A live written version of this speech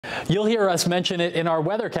You'll hear us mention it in our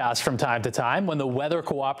weathercast from time to time when the weather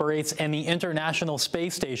cooperates and the International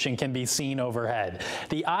Space Station can be seen overhead.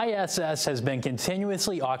 The ISS has been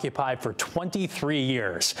continuously occupied for 23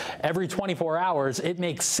 years. Every 24 hours, it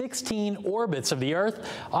makes 16 orbits of the Earth,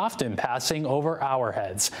 often passing over our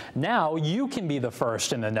heads. Now you can be the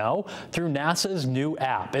first in the know through NASA's new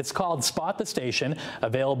app. It's called Spot the Station,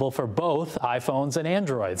 available for both iPhones and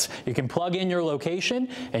Androids. You can plug in your location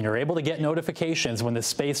and you're able to get notifications when the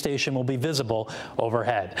space station will be visible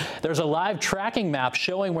overhead. There's a live tracking map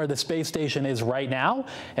showing where the space station is right now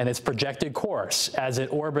and its projected course as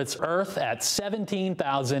it orbits Earth at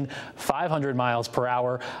 17,500 miles per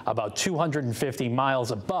hour, about 250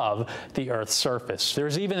 miles above the Earth's surface.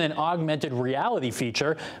 There's even an augmented reality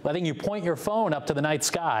feature letting you point your phone up to the night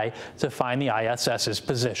sky to find the ISS's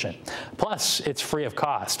position. Plus, it's free of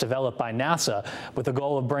cost, developed by NASA with the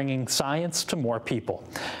goal of bringing science to more people.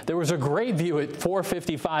 There was a great view at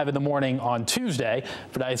 4:55 in the morning on Tuesday,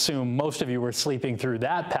 but I assume most of you were sleeping through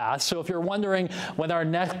that pass. So if you're wondering when our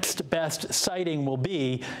next best sighting will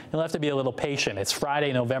be, you'll have to be a little patient. It's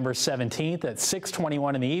Friday, November 17th at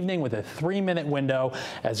 6:21 in the evening with a 3-minute window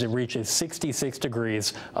as it reaches 66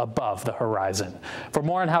 degrees above the horizon. For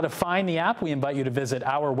more on how to find the app, we invite you to visit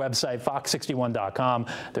our website, fox61.com.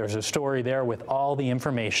 There's a story there with all the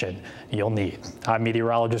information you'll need. I'm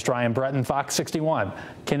meteorologist Ryan Breton, Fox 61,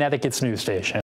 Connecticut's news station.